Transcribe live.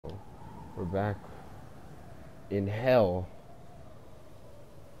We're back in hell.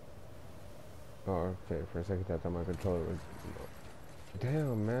 Oh, okay. For a second, I thought my controller was.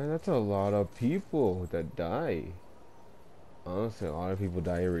 Damn, man, that's a lot of people that die. Honestly, a lot of people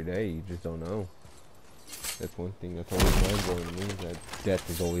die every day. You just don't know. That's one thing that's always mind-blowing to me. That death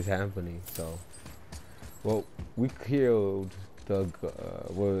is always happening. So, well, we killed the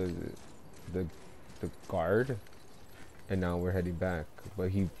what was it? The guard, and now we're heading back. But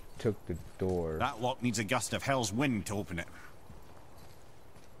he took the door. That lock needs a gust of hell's wind to open it.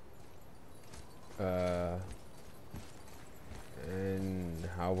 And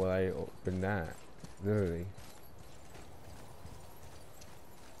how will I open that? Literally.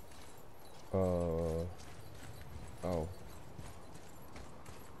 Oh.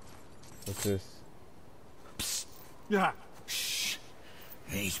 What's this? Psst. Yeah. Shh.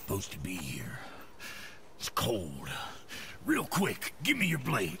 Ain't supposed to be here. It's cold. Real quick, give me your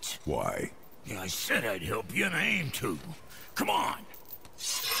blades. Why? Yeah, I said I'd help you, and I aim to. Come on.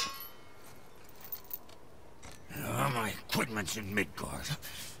 My equipment's in Midgard.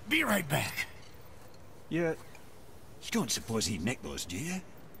 Be right back. You don't suppose he nicked those, do you?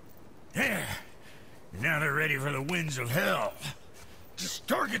 There. Now they're ready for the winds of hell. Just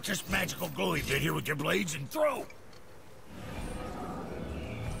target this magical glowy bit here with your blades and throw.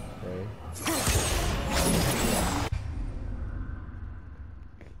 Okay.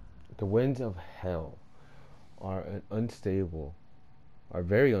 The winds of hell are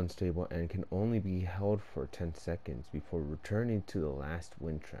very unstable and can only be held for 10 seconds before returning to the last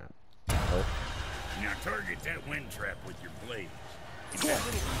wind trap. Oh. Now target that wind trap with your blades. It's that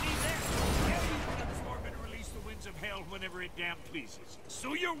little key there. Transform and release the winds of hell whenever it damn pleases.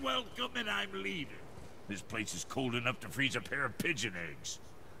 So you're welcome and I'm leaving. This place is cold enough to freeze a pair of pigeon eggs.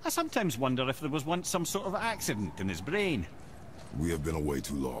 I sometimes wonder if there was once some sort of accident in his brain. We have been away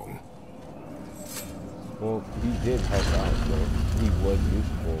too long. Well, he did help out, so he was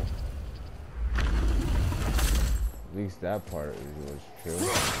useful. At least that part was true.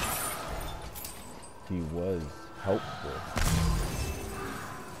 He was helpful.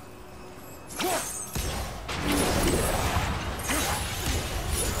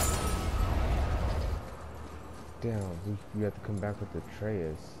 Damn, we have to come back with the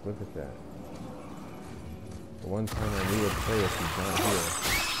Atreus. Look at that. The one time I need Atreus, he's not here.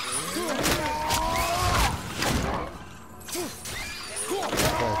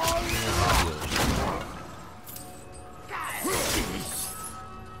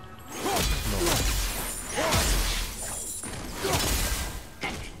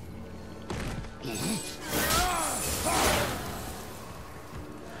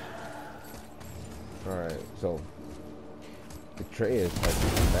 Alright, so Atreus has to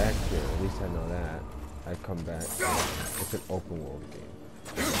come back here. At least I know that. I come back. It's an open world game.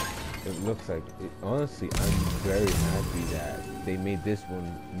 It looks like it. Honestly, I'm very happy that they made this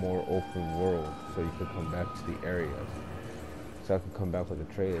one more open world, so you could come back to the areas. So I could come back with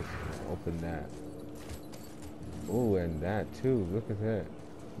Atreus and open that. Oh, and that too. Look at that.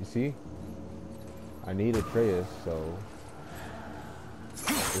 You see? I need Atreus, so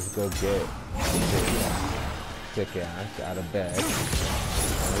let's go get sick ass out of bed.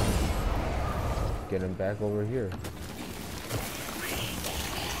 Get him back over here.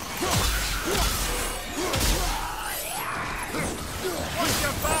 Watch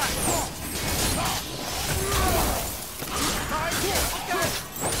your back!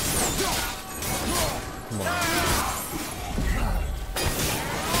 Come on.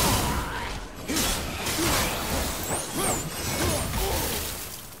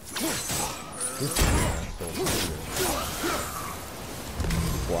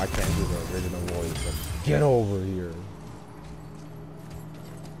 Well, I can't do the original voice, but get over here.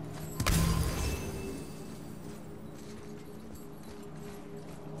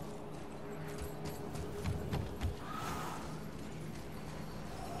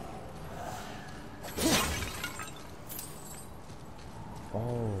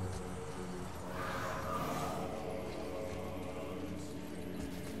 Oh.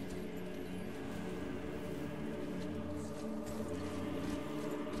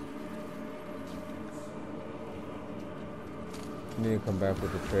 Need to come back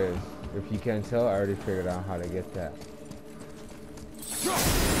with the trays. If you can't tell, I already figured out how to get that.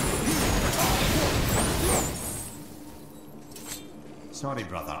 Sorry,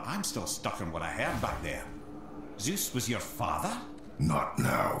 brother. I'm still stuck on what I heard back there. Zeus was your father? Not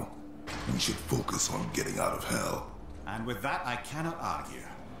now. We should focus on getting out of hell. And with that, I cannot argue.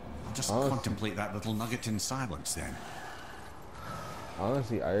 I'll just contemplate that little nugget in silence then.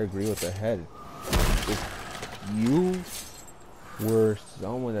 Honestly, I agree with the head. If you were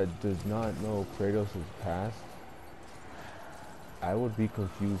someone that does not know Kratos' past, I would be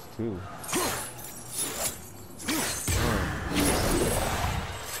confused too.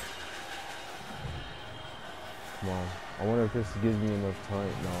 Come on. I wonder if this gives me enough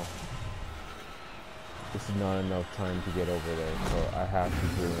time. No. This is not enough time to get over there, so I have to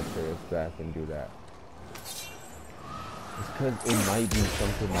bring Kratos back and do that. It's because it might be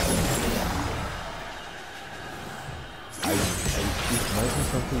something like it might be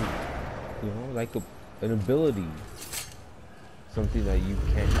something, you know, like an ability. Something that you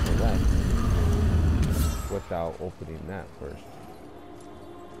can't collect without opening that first.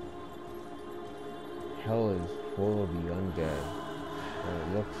 Hell is full of the undead. And it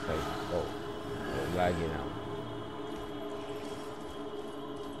looks like, oh, they're lagging out.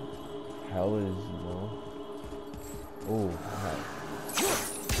 Hell is, you know, oh, hell.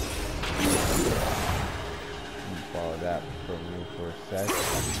 Follow that from you for a sec.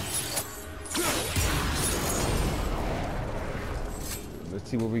 Let's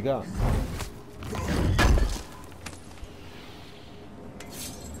see what we got.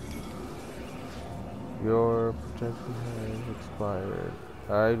 Your protection has expired.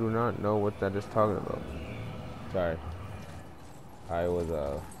 I do not know what that is talking about. Sorry. I was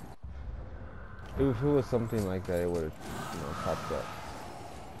if it was something like that, it would have, you know, popped up.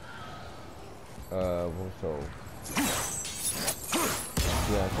 So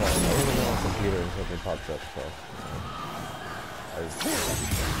yeah, sorry. I wasn't on my computer and something popped up, so I was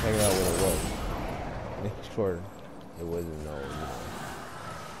checking out what it was. Make sure it wasn't no, you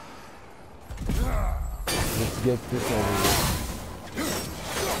know. Let's get this over with.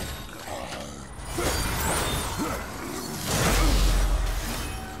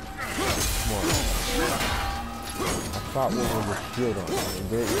 Come on. I thought what was the shield on, and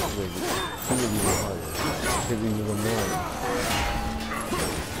there it was. He was even harder. Because he was annoying.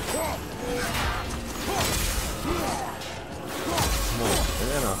 Come on. And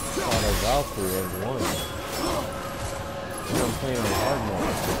then I fought a Valkyrie and won. And I'm playing on hard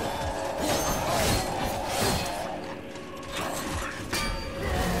mode.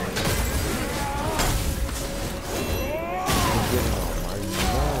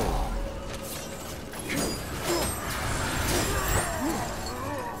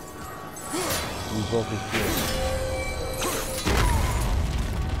 Broke his shield.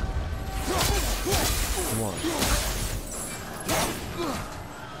 Come on.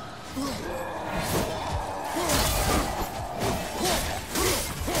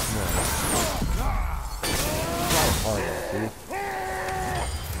 Hard, dude.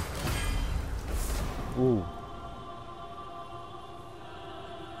 Ooh.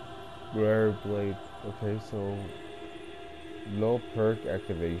 Rare blade. Okay, so low perk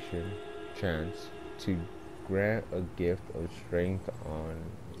activation chance to grant a gift of strength on.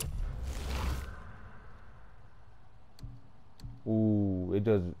 Ooh, it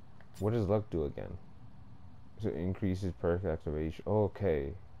does. What does luck do again? So it increases perk activation.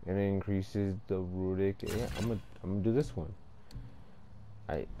 Okay, and it increases the runic. Yeah, I'm gonna do this one.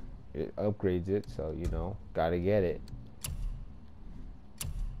 It upgrades it, so you know, gotta get it.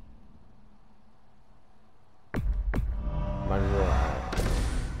 Might as well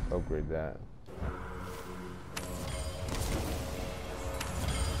upgrade that.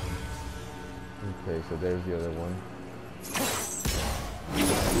 Okay, so there's the other one.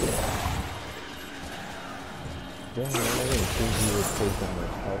 Damn, I didn't think he would take that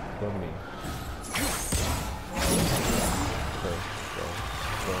much help from me. Okay,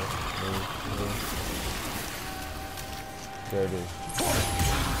 move. There it is.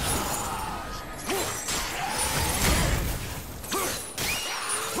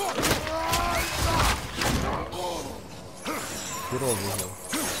 Get over here.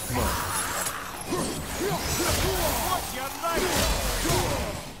 Come on.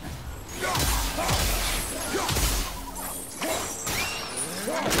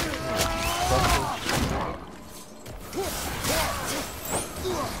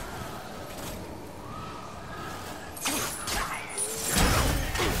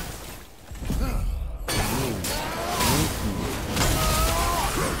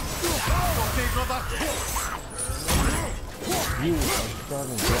 You are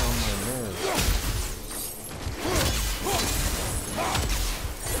starting to get on my nerves.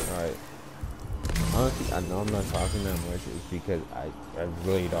 Alright. Honestly, I know I'm not talking that much. It's because I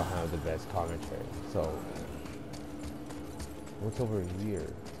really don't have the best commentary. So, what's over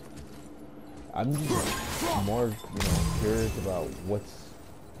here? I'm just more, you know, curious about what's,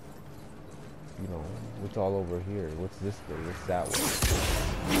 you know, what's all over here. What's this way? What's that way?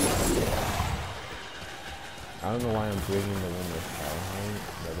 I don't know why I'm bringing the one with Helheim,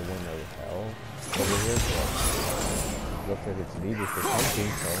 the other one that was Hell over here, but looks like it's needed for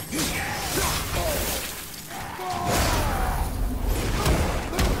something, so.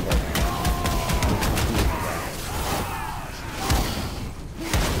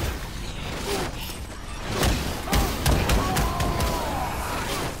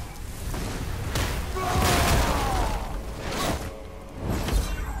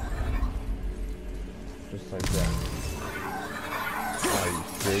 Just like that. Are you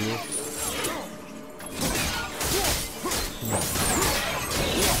serious?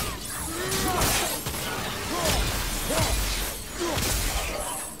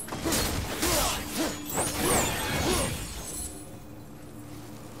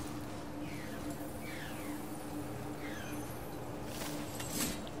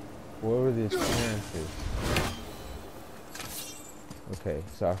 What were these chances? Okay,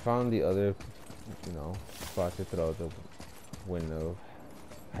 so I found the other, you know, spot to throw the window of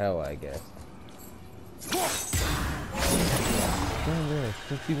hell, I guess. Damn, there are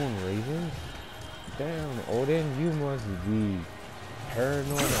 51 ravens? Damn, Odin, you must be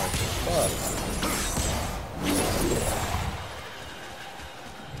paranoid as fuck.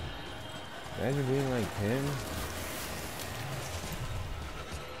 Imagine being like him.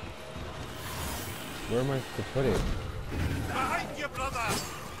 Where am I to put it? Behind you, brother!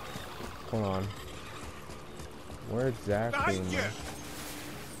 Hold on. Where exactly am I?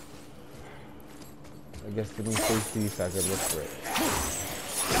 I guess let me face these so I can look for it.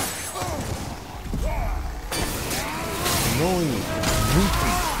 Annoying.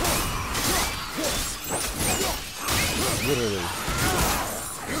 Goofy. Literally.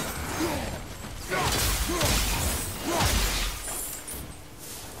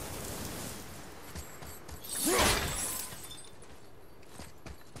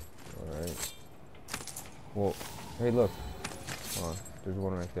 Alright. Well, hey look. Hold on. There's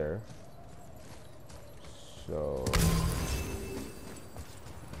one right there. So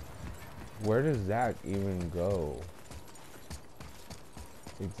where does that even go?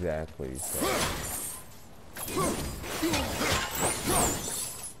 Exactly. So.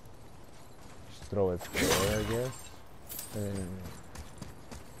 Just throw it there, I guess. And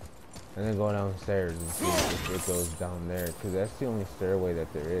then go downstairs and see if it goes down there, because that's the only stairway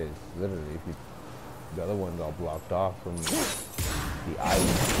that there is. Literally, if you, the other one's all blocked off from the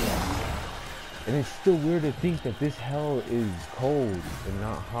ice. And it's still weird to think that this hell is cold and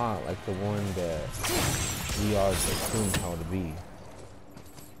not hot like the one that we all assumed how to be.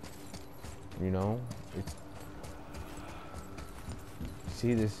 You know? It's,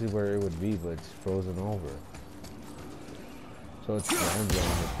 see, this is where it would be, but it's frozen over. So it's mind-blowing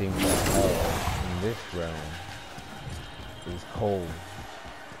to think that hell in this realm is cold.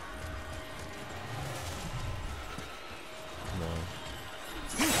 No.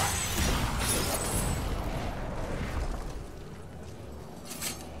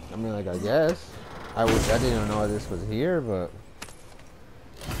 I mean, like, I guess. I didn't know this was here, but...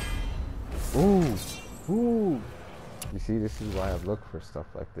 Ooh! Ooh! You see, this is why I look for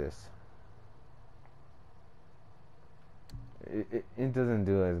stuff like this. It doesn't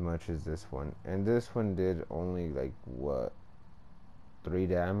do as much as this one. And this one did only, like, what? 3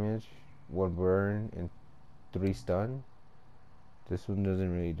 damage? 1 burn, and 3 stun? This one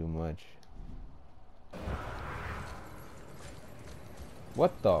doesn't really do much.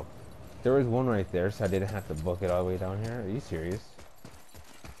 What the? There was one right there, so I didn't have to book it all the way down here? Are you serious?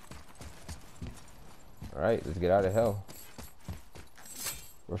 Alright, let's get out of hell.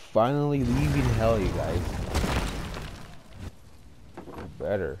 We're finally leaving hell, you guys.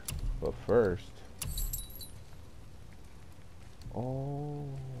 Better. But first... Oh...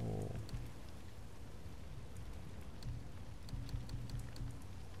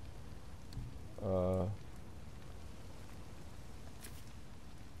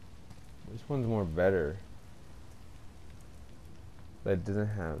 This one's more better. But it doesn't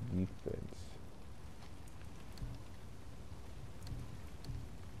have defense.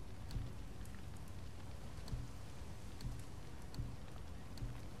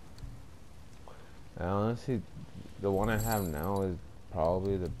 Honestly, the one I have now is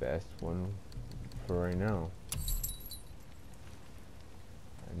probably the best one for right now.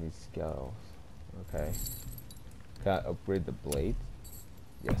 I need scales. Okay. Can I upgrade the blade?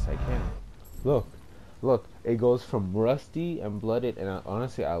 Yes, I can. Look. Look. It goes from rusty and blooded, and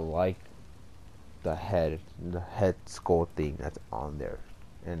honestly, I like the head skull thing that's on there.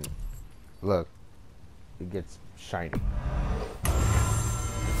 And look. It gets shiny.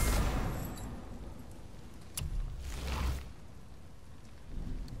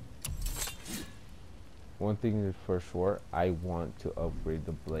 one thing is for sure, I want to upgrade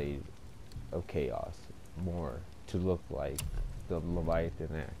the Blade of Chaos more to look like the Leviathan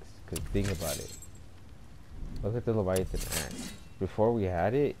Axe. Because think about it. Look at the Leviathan Axe. Before we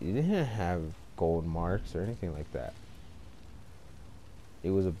had it, it didn't have gold marks or anything like that. It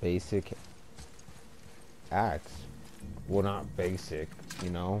was a basic axe. Well, not basic,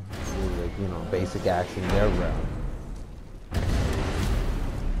 you know? It was like, you know, basic axe in their realm.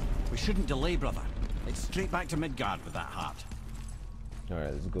 We shouldn't delay, brother. It's straight back to Midgard with that heart.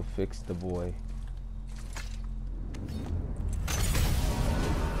 Alright, let's go fix the boy.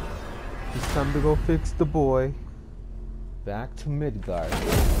 It's time to go fix the boy. Back to Midgard.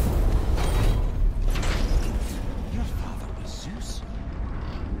 Your father was Zeus?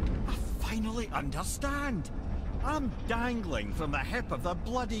 I finally understand. I'm dangling from the hip of the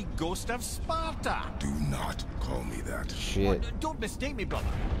bloody ghost of Sparta. Do not call me that. Shit. Don't mistake me, brother.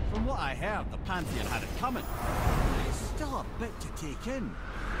 From what I heard, the Pantheon had it coming. It's still a bit to take in.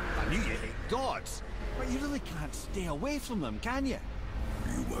 I knew you hate gods, but you really can't stay away from them, can you?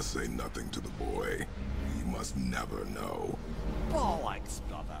 You must say nothing to the boy. He must never know. Bollocks,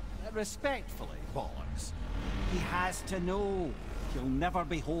 brother. Respectfully, bollocks. He has to know. He'll never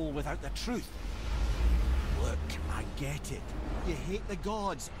be whole without the truth. Look, I get it. You hate the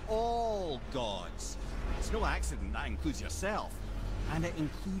gods. All gods. It's no accident that includes yourself. And it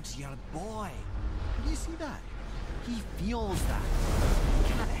includes your boy. You see that? He feels that.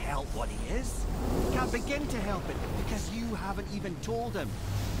 He can't help what he is. He can't begin to help it because you haven't even told him.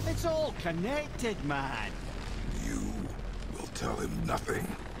 It's all connected, man. You will tell him nothing.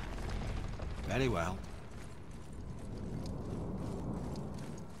 Very well.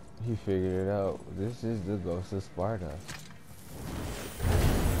 He figured it out. This is the ghost of Sparta.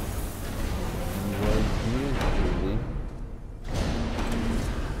 He was truly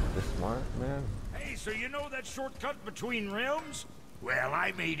the smart man. Hey, so you know that shortcut between realms? Well,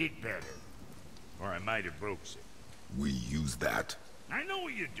 I made it better. Or I might have broke it. We use that. I know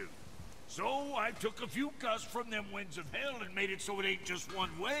you do. So I took a few gusts from them winds of hell and made it so it ain't just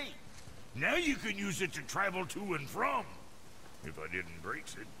one way. Now you can use it to travel to and from. If I didn't break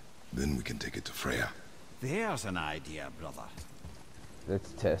it. Then we can take it to Freya. There's an idea, brother.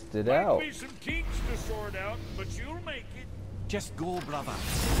 Let's test it Might out. be some kinks to sort out, but you'll make it. Just go, brother.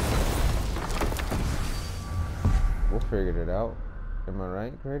 We'll figure it out. Am I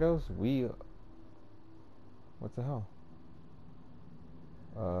right, Kratos? What the hell?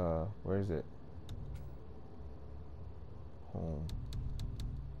 Where is it? Home.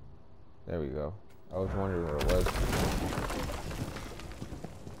 There we go. I was wondering where it was.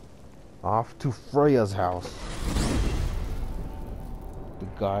 Off to Freya's house. The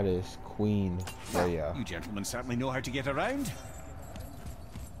goddess Queen Freya. You gentlemen certainly know how to get around.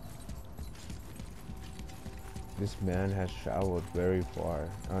 This man has traveled very far.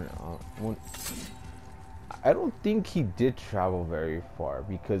 I don't think he did travel very far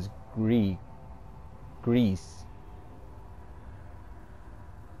because Greece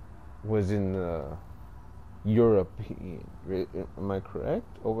was in the Europe. Am I correct?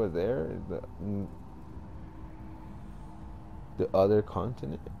 Over there, the other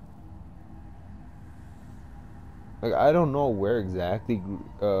continent. Like I don't know where exactly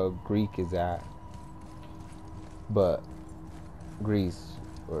Greek is at, but Greece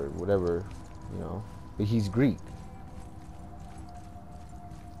or whatever, you know. But he's Greek,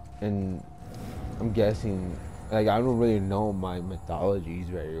 and I'm guessing. Like I don't really know my mythologies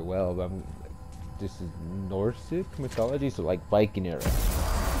very well, but this is Nordic mythology, so like Viking era.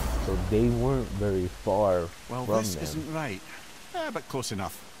 So they weren't very far Well, from this them. isn't right. But close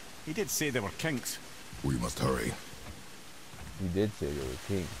enough. He did say there were kinks. We must hurry. He did say they were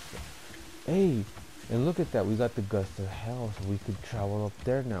kings. Hey, and look at that. We got the gust of hell, so we could travel up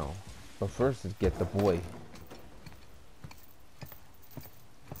there now. But first, let's get the boy.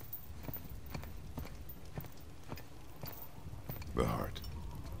 The heart.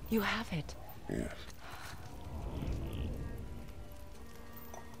 You have it. Yes.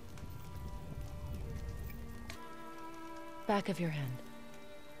 Back of your hand.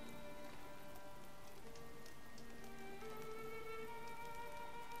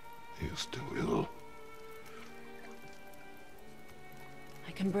 He is still ill.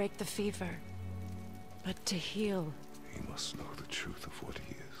 I can break the fever. But to heal, He must know the truth of what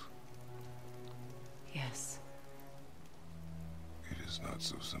he is. yes. It is not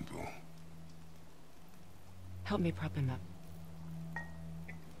so simple. Help me prop him up.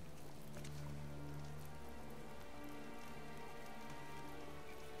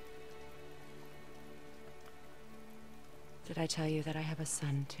 Did I tell you that I have a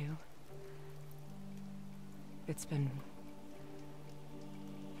son, too? It's been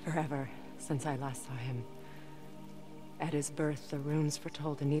forever since I last saw him. At his birth, the runes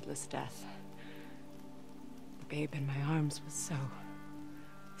foretold a needless death. The babe in my arms was so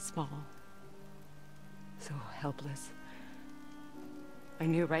small, so helpless. I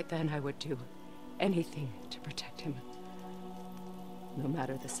knew right then I would do anything to protect him, no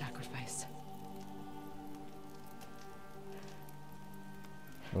matter the sacrifice.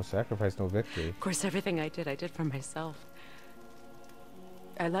 No sacrifice, no victory. Of course, everything I did for myself.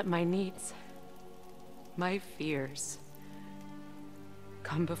 I let my needs, my fears,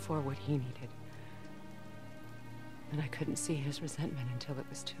 come before what he needed. And I couldn't see his resentment until it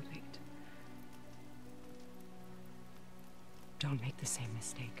was too late. Don't make the same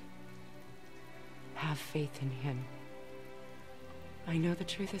mistake. Have faith in him. I know the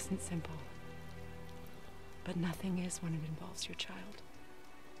truth isn't simple, but nothing is when it involves your child.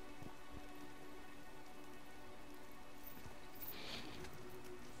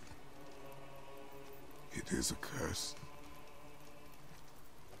 It is a curse.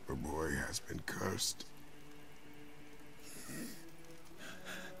 The boy has been cursed.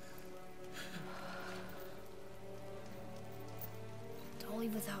 Don't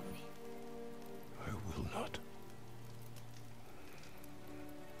leave without me. I will not.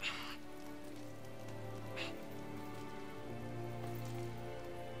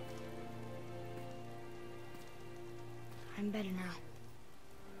 I'm better now.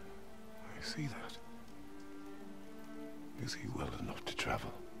 I see that. Is he well enough to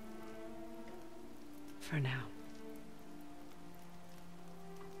travel? For now.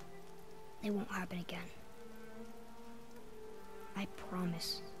 It won't happen again. I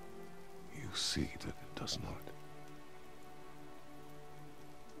promise. You see that it does not.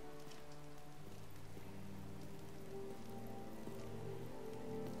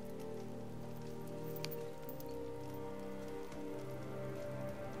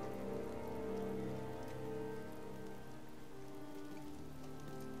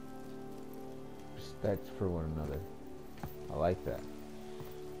 Respect for one another. I like that.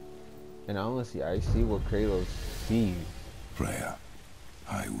 And honestly, I see what Kratos sees. Freya,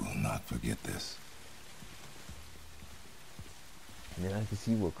 I will not forget this. And then I can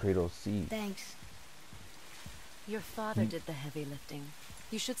see what Kratos sees. Thanks. Your father did the heavy lifting.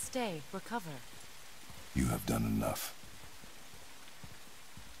 You should stay, recover. You have done enough.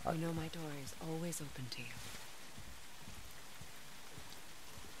 You know my door is always open to you.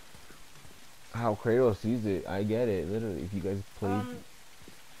 How Kratos sees it, I get it. Literally, if you guys played...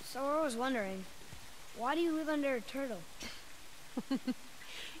 So I was wondering, why do you live under a turtle?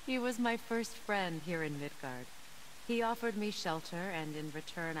 He was my first friend here in Midgard. He offered me shelter, and in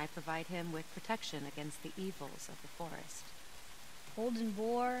return I provide him with protection against the evils of the forest. Golden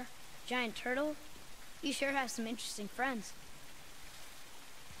boar, giant turtle? You sure have some interesting friends.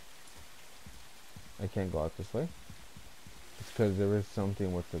 I can't go out this way. It's because there is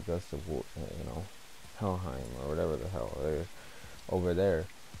something with the Gust of War, you know, Helheim, or whatever the hell it is, over there.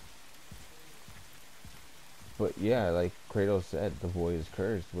 But yeah, like Kratos said, the boy is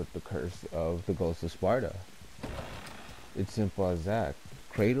cursed with the curse of the Ghost of Sparta. It's simple as that.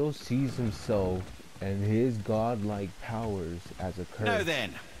 Kratos sees himself and his godlike powers as a curse. Now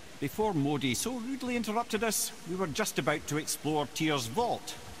then, before Modi so rudely interrupted us, we were just about to explore Tyr's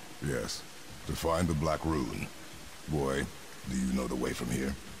vault. Yes, to find the Black Rune. Boy, do you know the way from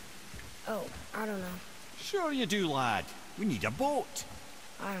here? Oh, I don't know. Sure you do, lad. We need a boat.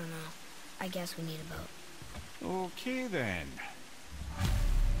 I don't know. I guess we need a boat. Okay then.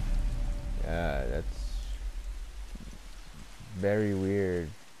 Yeah, that's very weird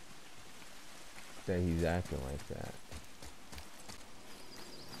that he's acting like that.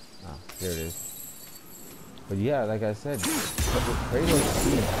 Ah, there it is. But yeah, like I said, Kratos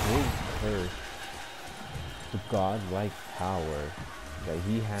sees his curse, the godlike power that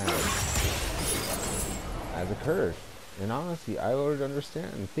he has as a curse. And honestly, I would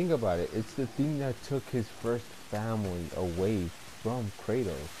understand. Think about it. It's the thing that took his first family away from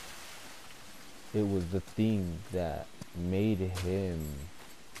Kratos. It was the thing that made him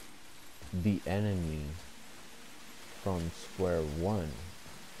the enemy from square one.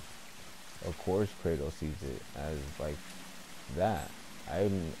 Of course, Kratos sees it as like that.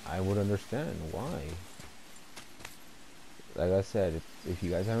 I would understand why. Like I said, if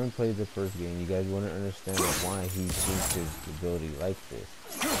you guys haven't played the first game, you guys wouldn't understand why he thinks his ability like this.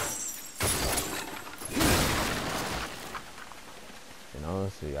 And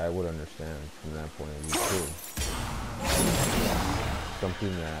honestly, I would understand from that point of view too.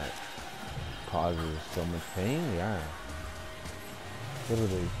 Something that causes so much pain, yeah.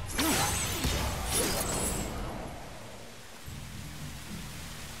 Literally.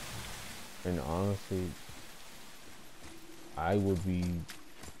 And honestly, I would be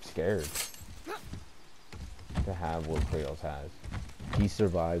scared to have what Kratos has. He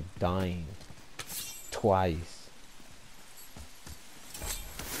survived dying twice.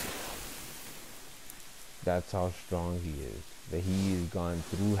 That's how strong he is. That he has gone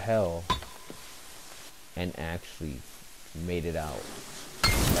through hell and actually made it out.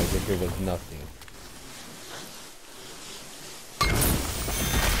 Like if there was nothing.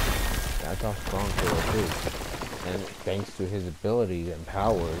 That's how strong Kratos is. And thanks to his abilities and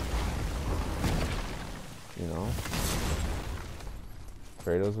powers, you know,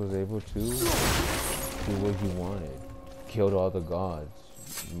 Kratos was able to do what he wanted. Killed all the gods.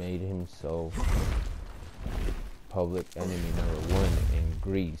 Made himself public enemy #1 in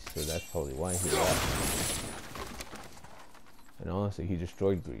Greece. So that's probably why he left. And honestly, he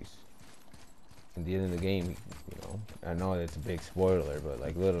destroyed Greece. At the end of the game, you know, I know it's a big spoiler, but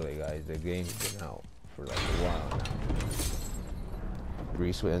like literally, guys, the game's been out for like a while now.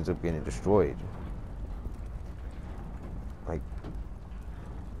 Greece ends up getting destroyed. Like,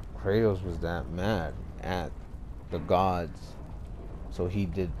 Kratos was that mad at the gods, so he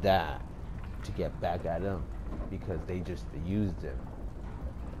did that to get back at them because they just used him.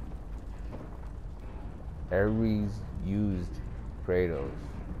 Ares used Kratos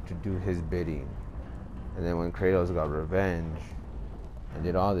to do his bidding. And then when Kratos got revenge and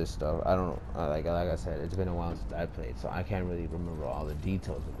did all this stuff, I don't know, like I said, it's been a while since I played, so I can't really remember all the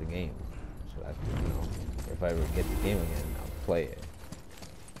details of the game. So I, you know, if I ever get the game again, I'll play it.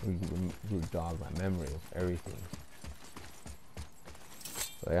 We jog my memory of everything.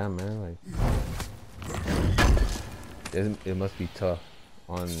 But yeah, man, like, it must be tough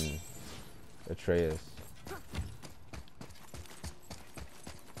on Atreus.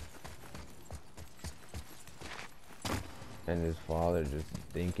 And his father just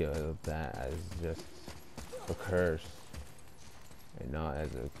thinking of that as just a curse and not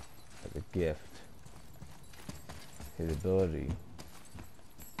as a gift. His ability.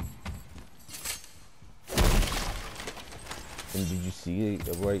 And did you see it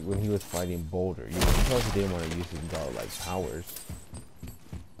right when he was fighting Boulder? You probably didn't want to use his godlike powers.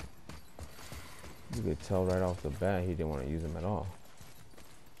 You could tell right off the bat he didn't want to use them at all.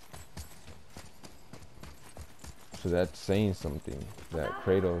 So that's saying something, that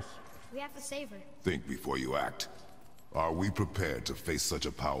Kratos... We have to save her. Think before you act. Are we prepared to face such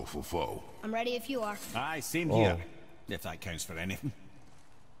a powerful foe? I'm ready if you are. Aye, same here. If that counts for anything.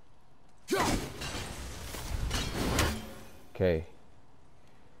 Okay.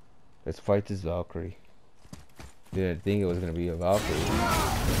 Let's fight this Valkyrie. Didn't think it was gonna be a Valkyrie.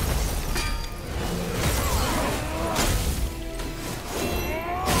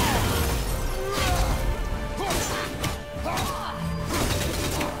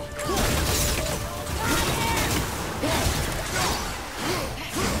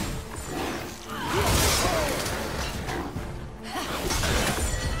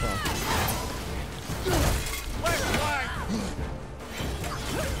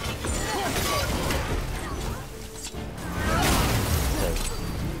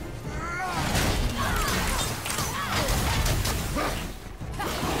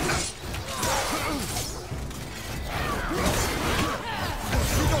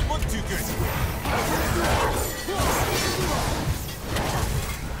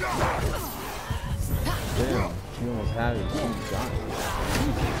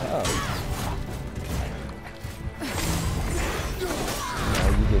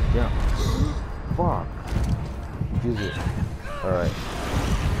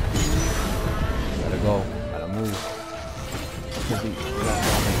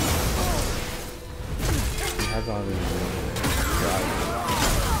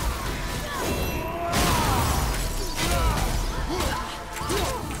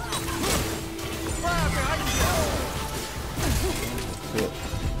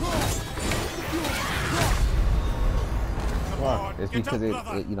 It's because it,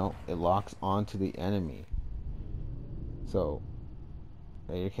 you know, it locks onto the enemy. So,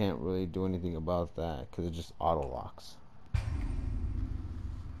 you can't really do anything about that because it just auto locks.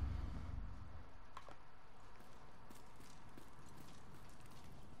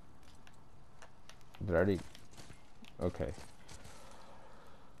 Did I already? Okay.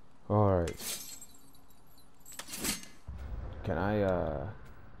 Alright. Can I, oh,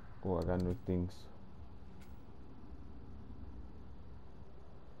 I got new things.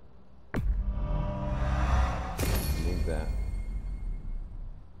 Need that.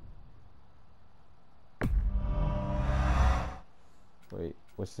 Wait,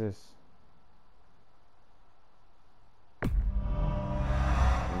 what's this?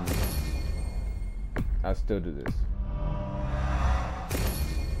 I still do this.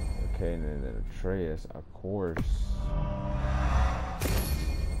 Okay, and then Atreus, of course.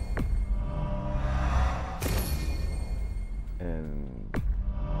 And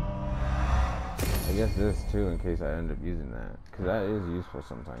I guess this too, in case I end up using that, because that is useful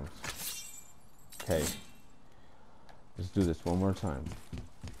sometimes. Okay, let's do this one more time.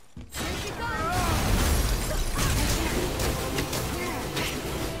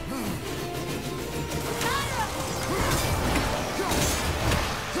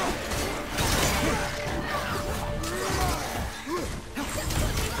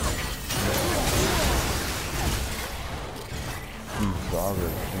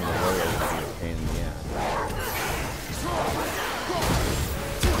 Doggers in the way is a pain in the ass.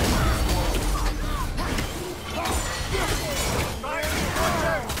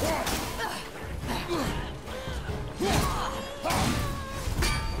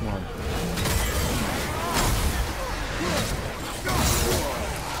 Come on.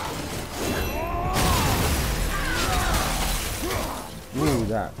 Ooh,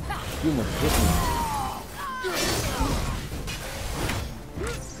 that. You must hit me.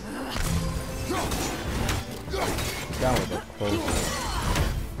 That was a close one.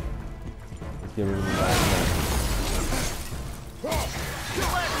 Let's get rid of the last one.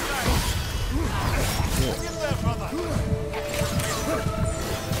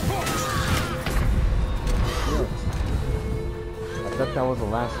 I thought that was the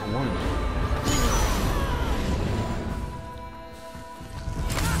last one.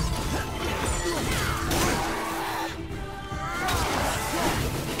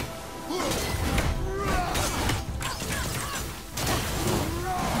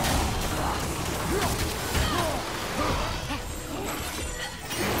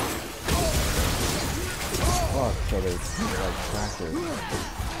 So they like crackers.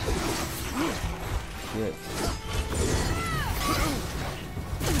 Shit.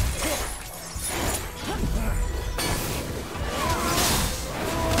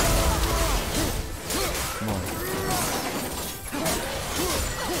 Come on.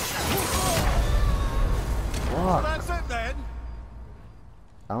 Fuck. That's it then.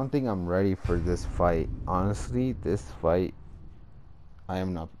 I don't think I'm ready for this fight. Honestly, this fight I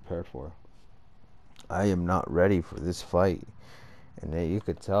am not prepared for. I am not ready for this fight, and you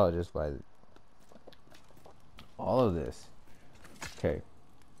could tell just by all of this. Okay,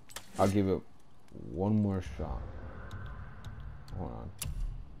 I'll give it one more shot. Hold on.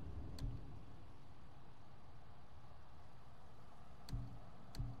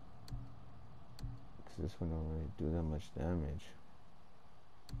 Because this one don't really do that much damage.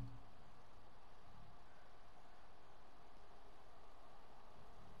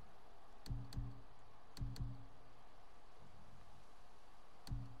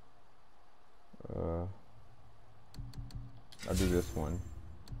 I'll do this one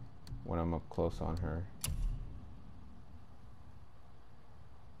when I'm up close on her.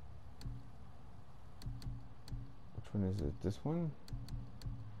 Which one is it? This one?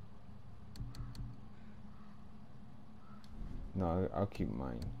 No, I'll keep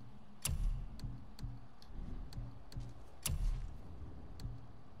mine.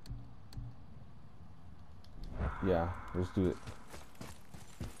 Yeah, let's do it.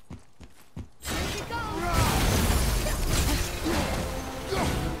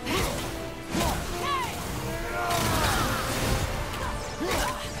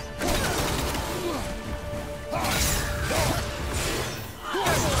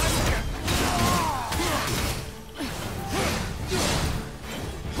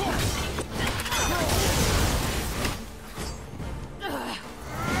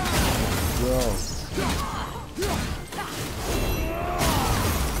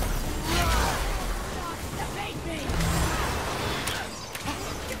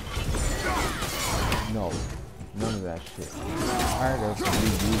 No, none of that shit. I'm tired of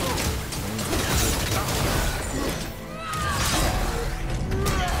reusing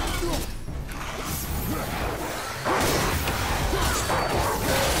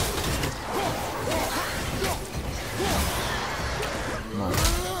Come on.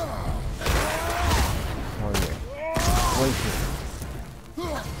 Oh yeah. Waste it.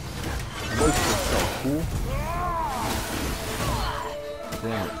 Waste yourself, fool.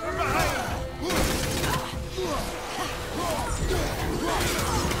 Damn it.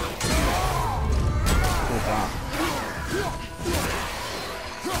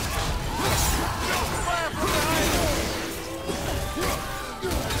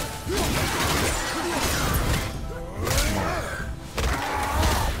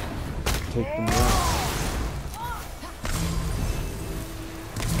 Take them down.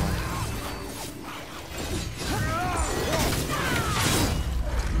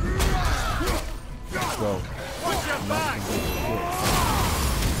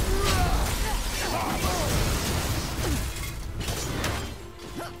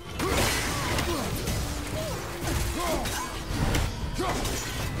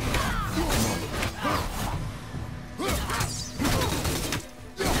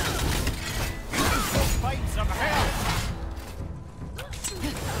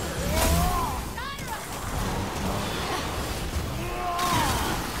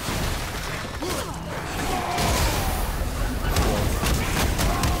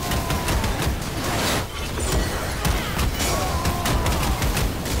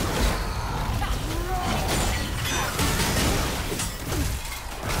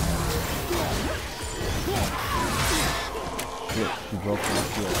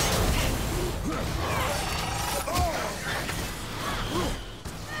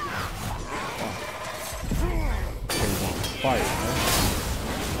 fight, man.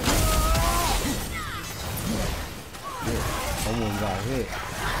 Yeah, almost got hit.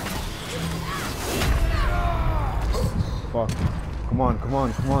 Fuck. Come on, come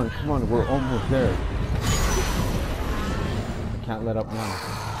on, come on, come on. We're almost there. I can't let up now.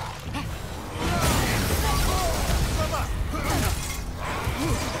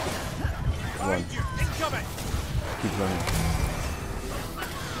 Run. Keep running.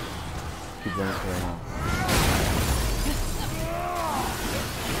 Keep running right now.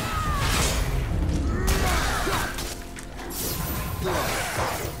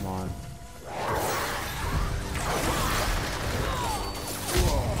 Come on.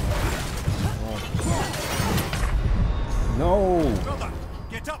 No! Brother,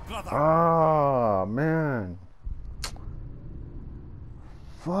 get up, brother. Ah, man.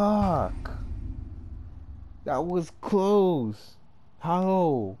 Fuck. That was close.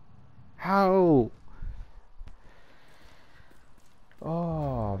 How? How?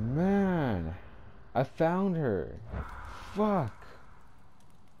 Oh, man. I found her. Fuck.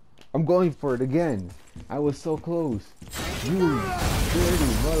 I'm going for it again. I was so close. You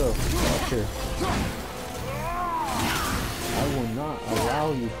dirty motherfucker. I will not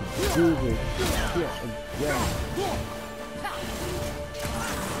allow you to do this shit again.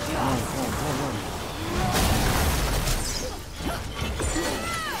 Come on, come on, come on.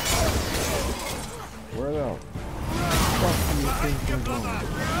 Where the fuck do you think you're going?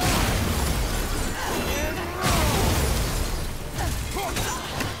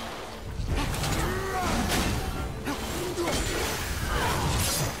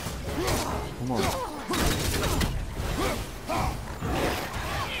 Come on.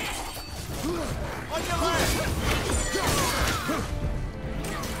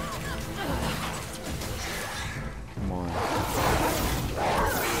 Come on.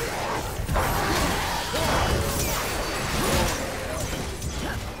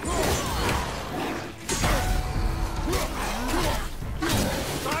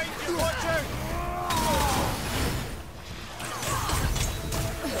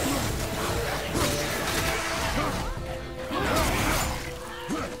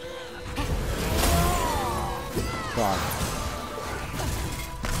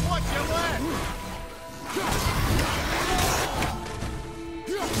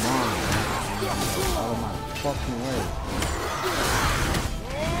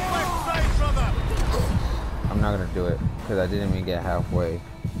 I'm not gonna do it because I didn't even get halfway.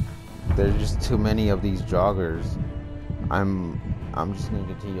 There's just too many of these joggers. I'm just gonna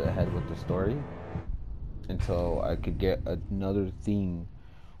continue ahead with the story until I could get another theme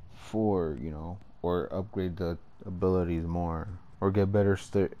for, you know, or upgrade the abilities more or get better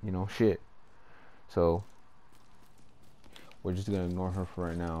shit. So we're just gonna ignore her for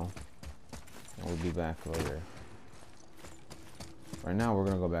right now and we'll be back later. Right now we're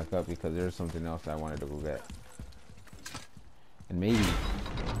gonna go back up because there's something else I wanted to go get. And maybe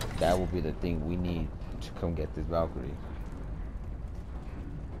that will be the thing we need to come get this Valkyrie.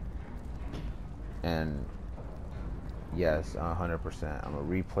 And yes, 100%. I'm gonna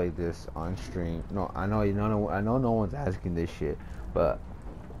replay this on stream. No, I know no one's asking this shit, but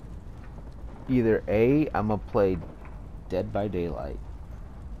either A, I'm gonna play Dead by Daylight,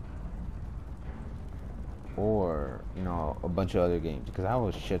 or you know, a bunch of other games, because I have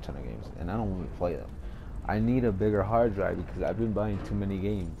a shit ton of games and I don't want to play them. I need a bigger hard drive because I've been buying too many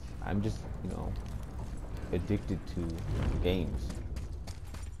games. I'm just, you know, addicted to games.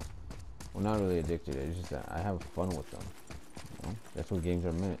 Well, not really addicted. It's just that I have fun with them. You know? That's what games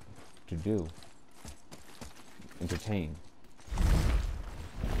are meant to do. Entertain.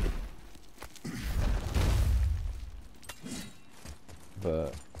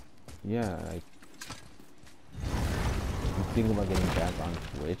 But yeah, like, I'm thinking about getting back on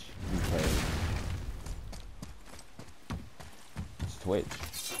Twitch because it's Twitch.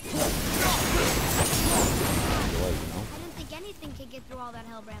 You know? I didn't think anything could get through all that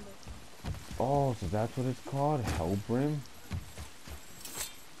hell, Bramble. Oh, so that's what it's called? Hellbrim?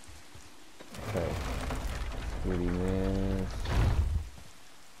 Okay. Squiddy this.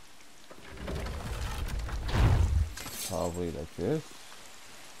 Probably like this.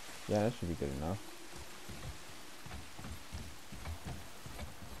 Yeah, that should be good enough.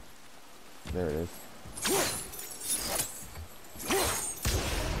 There it is.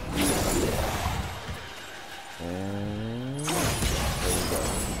 And there we go.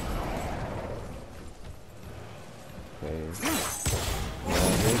 Okay.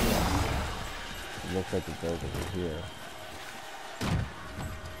 It looks like it goes over here.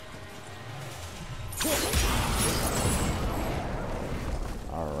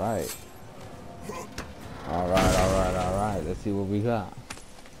 Alright. Alright. Alright, let's see what we got.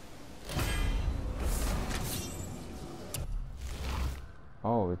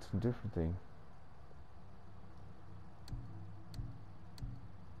 Oh, it's a different thing.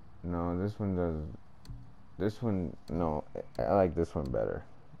 No, this one does. This one, no, I like this one better.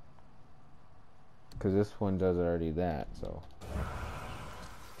 Because this one does already that, so.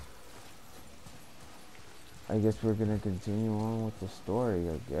 I guess we're gonna continue on with the story,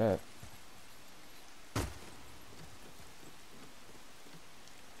 I guess.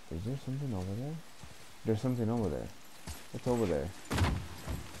 Is there something over there? There's something over there. What's over there?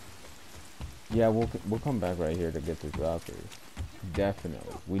 Yeah, we'll come back right here to get this Valkyrie.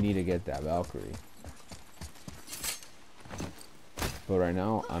 Definitely. We need to get that Valkyrie. But right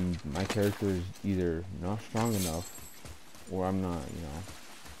now, my character is either not strong enough, or I'm not, you know,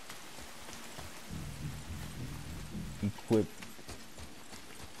 equipped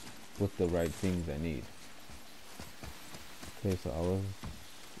with the right things I need. Okay, so I was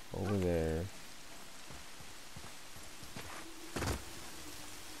over there.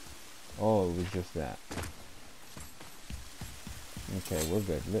 Oh, it was just that. Okay, we're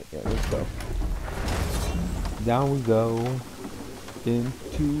good. Yeah, let's go. Down we go.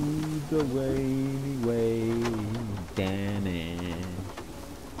 Into the rainy way. Danny.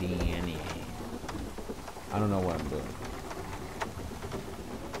 I don't know what I'm doing.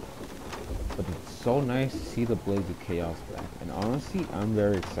 But it's so nice to see the Blades of Chaos back. And honestly, I'm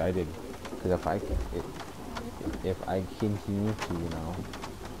very excited. Because if I continue to, you know,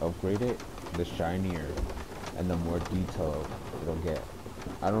 upgrade it, the shinier and the more detailed it'll get.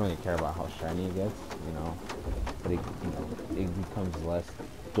 I don't really care about how shiny it gets, you know, but it, you know, it becomes less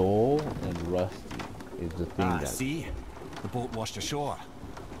dull and rusty is the thing that... See? The boat washed ashore.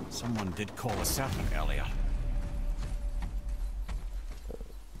 Someone did call a serpent earlier.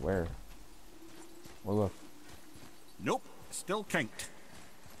 Where? Well, look. Nope, still kinked.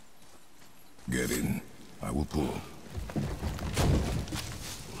 Get in. I will pull.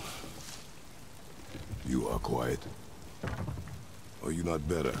 You are quiet. Are you not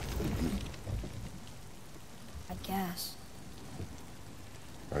better? I guess.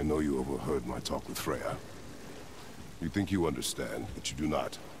 I know you overheard my talk with Freya. You think you understand, but you do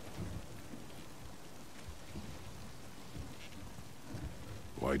not.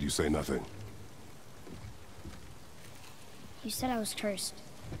 Why do you say nothing? You said I was cursed.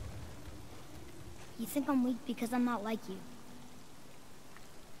 You think I'm weak because I'm not like you.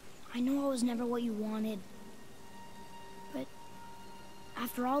 I know I was never what you wanted. But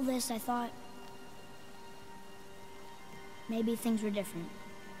after all this, I thought maybe things were different.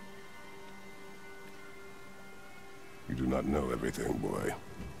 You do not know everything, boy.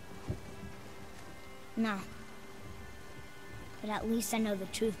 No. But at least I know the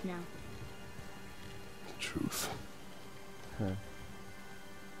truth now. The truth. Huh.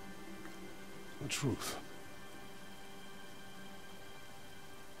 The truth.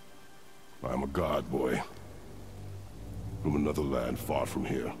 I am a god, boy. From another land far from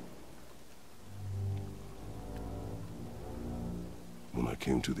here. When I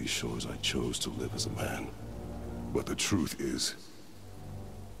came to these shores, I chose to live as a man. But the truth is,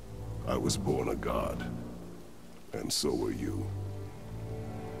 I was born a god. And so were you.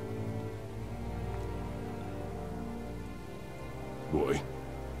 Boy,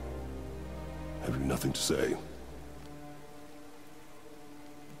 have you nothing to say?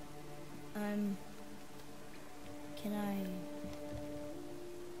 Can I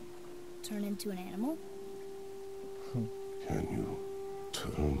turn into an animal? Can you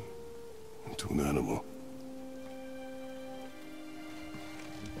turn into an animal?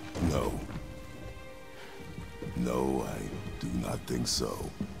 No. No, I do not think so.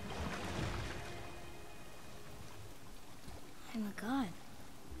 I'm a god.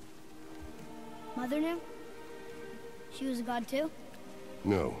 Mother knew? She was a god too?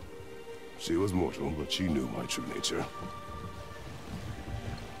 No. She was mortal, but she knew my true nature.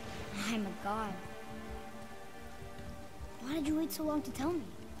 I'm a god. Why did you wait so long to tell me?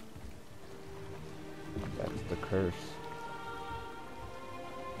 That's the curse.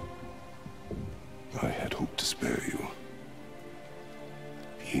 I had hoped to spare you.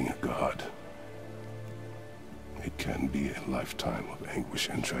 Being a god, it can be a lifetime of anguish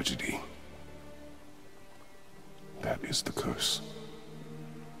and tragedy. That is the curse.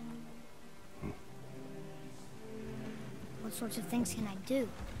 What sorts of things can I do?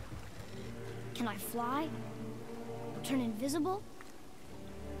 Can I fly? Or turn invisible?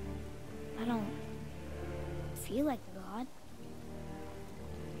 I don't feel like a god.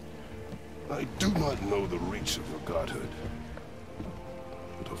 I do not know the reach of your godhood.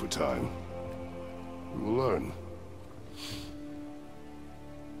 But over time, we will learn.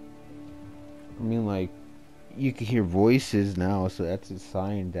 I mean, like, you can hear voices now, so that's a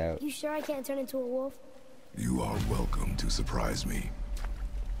sign that... You sure I can't turn into a wolf? You are welcome to surprise me.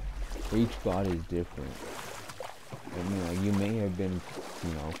 Each god is different. I mean, like, you may have been,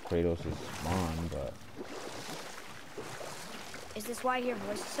 you know, Kratos' spawn, but... Is this why I hear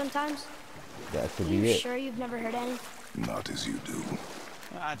voices sometimes? that could Are be you it. sure you've never heard any? Not as you do.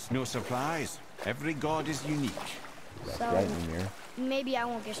 That's no surprise. Every god is unique. That's So- right, Mimir. Maybe I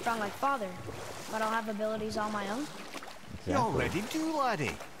won't get strong like Father, but I'll have abilities all my own. You Exactly. already do,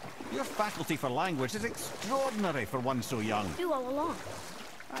 laddie. Your faculty for language is extraordinary for one so young. Do all along.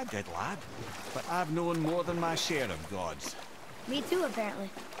 I did, lad. But I've known more than my share of gods. Me too, apparently.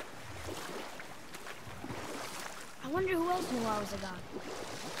 I wonder who else knew I was a god.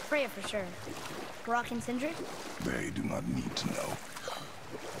 Freya for sure. Brock and Sindri? They do not need to know.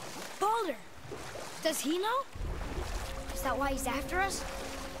 Baldur! Does he know? Is that why he's after us?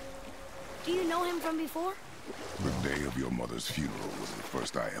 Do you know him from before? The day of your mother's funeral was the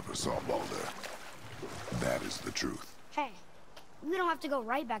first I ever saw Baldur. That is the truth. Hey, we don't have to go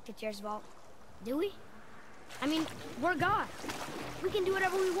right back to Tyr's vault, do we? I mean, we're gods. We can do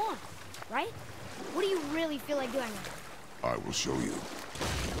whatever we want, right? What do you really feel like doing now? I will show you.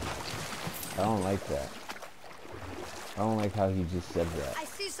 I don't like that. I don't like how he just said that. I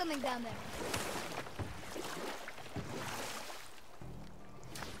see something down there.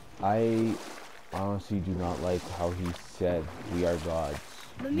 I honestly do not like how he said we are gods.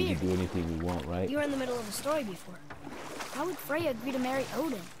 We Mimir, can do anything we want, right? you were in the middle of a story before. How would Freya agree to marry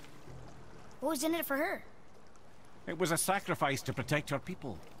Odin? What was in it for her? It was a sacrifice to protect her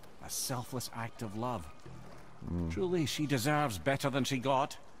people. A selfless act of love. Truly, she deserves better than she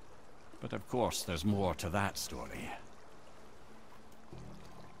got. But of course, there's more to that story.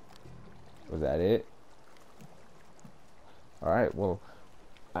 Was that it? Alright, well,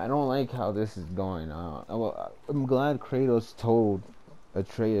 I don't like how this is going on. Well, I'm glad Kratos told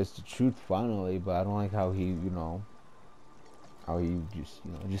Atreus the truth finally, but I don't like how he, you know, how he just,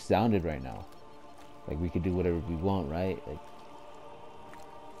 you know, just sounded right now. Like we could do whatever we want, right? Like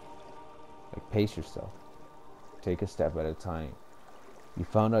pace yourself. Take a step at a time. You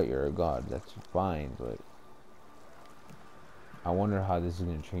found out you're a god, that's fine, but I wonder how this is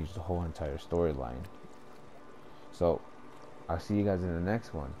going to change the whole entire storyline. So, I'll see you guys in the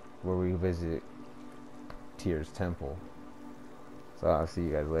next one, where we visit Tyr's temple. So, I'll see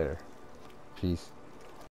you guys later. Peace.